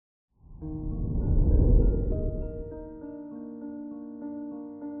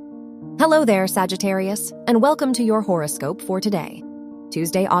Hello there, Sagittarius, and welcome to your horoscope for today,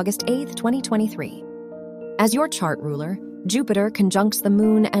 Tuesday, August 8th, 2023. As your chart ruler, Jupiter conjuncts the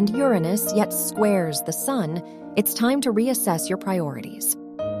moon and Uranus yet squares the sun. It's time to reassess your priorities.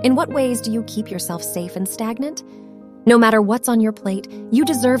 In what ways do you keep yourself safe and stagnant? No matter what's on your plate, you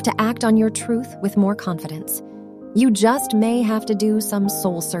deserve to act on your truth with more confidence. You just may have to do some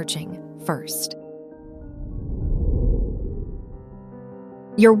soul-searching first.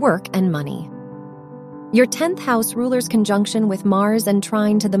 Your work and money. Your 10th house ruler's conjunction with Mars and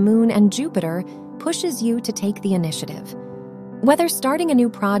trine to the moon and Jupiter pushes you to take the initiative. Whether starting a new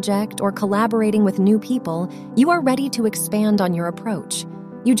project or collaborating with new people, you are ready to expand on your approach.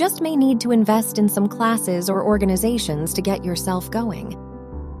 You just may need to invest in some classes or organizations to get yourself going.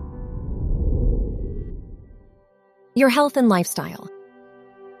 Your health and lifestyle.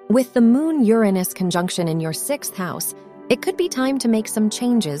 With the Moon-Uranus conjunction in your 6th house, it could be time to make some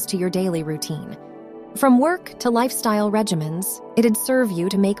changes to your daily routine. From work to lifestyle regimens, it'd serve you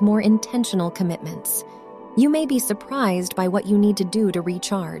to make more intentional commitments. You may be surprised by what you need to do to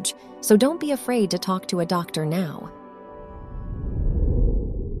recharge, so don't be afraid to talk to a doctor now.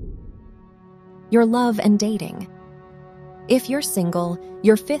 Your love and dating. If you're single,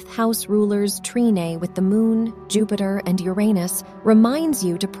 your 5th house ruler's trine with the moon, Jupiter, and Uranus reminds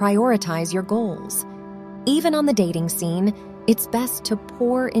you to prioritize your goals. Even on the dating scene, it's best to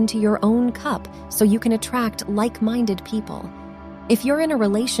pour into your own cup so you can attract like-minded people. If you're in a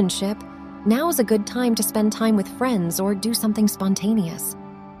relationship, now's a good time to spend time with friends or do something spontaneous.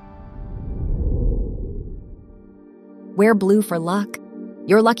 Wear blue for luck.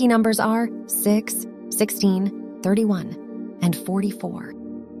 Your lucky numbers are 6, 16, 31, and 44.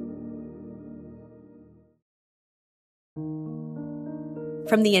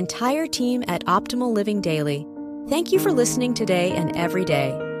 From the entire team at Optimal Living Daily, thank you for listening today and every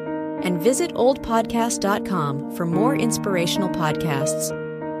day. And visit oldpodcast.com for more inspirational podcasts.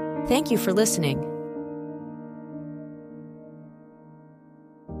 Thank you for listening.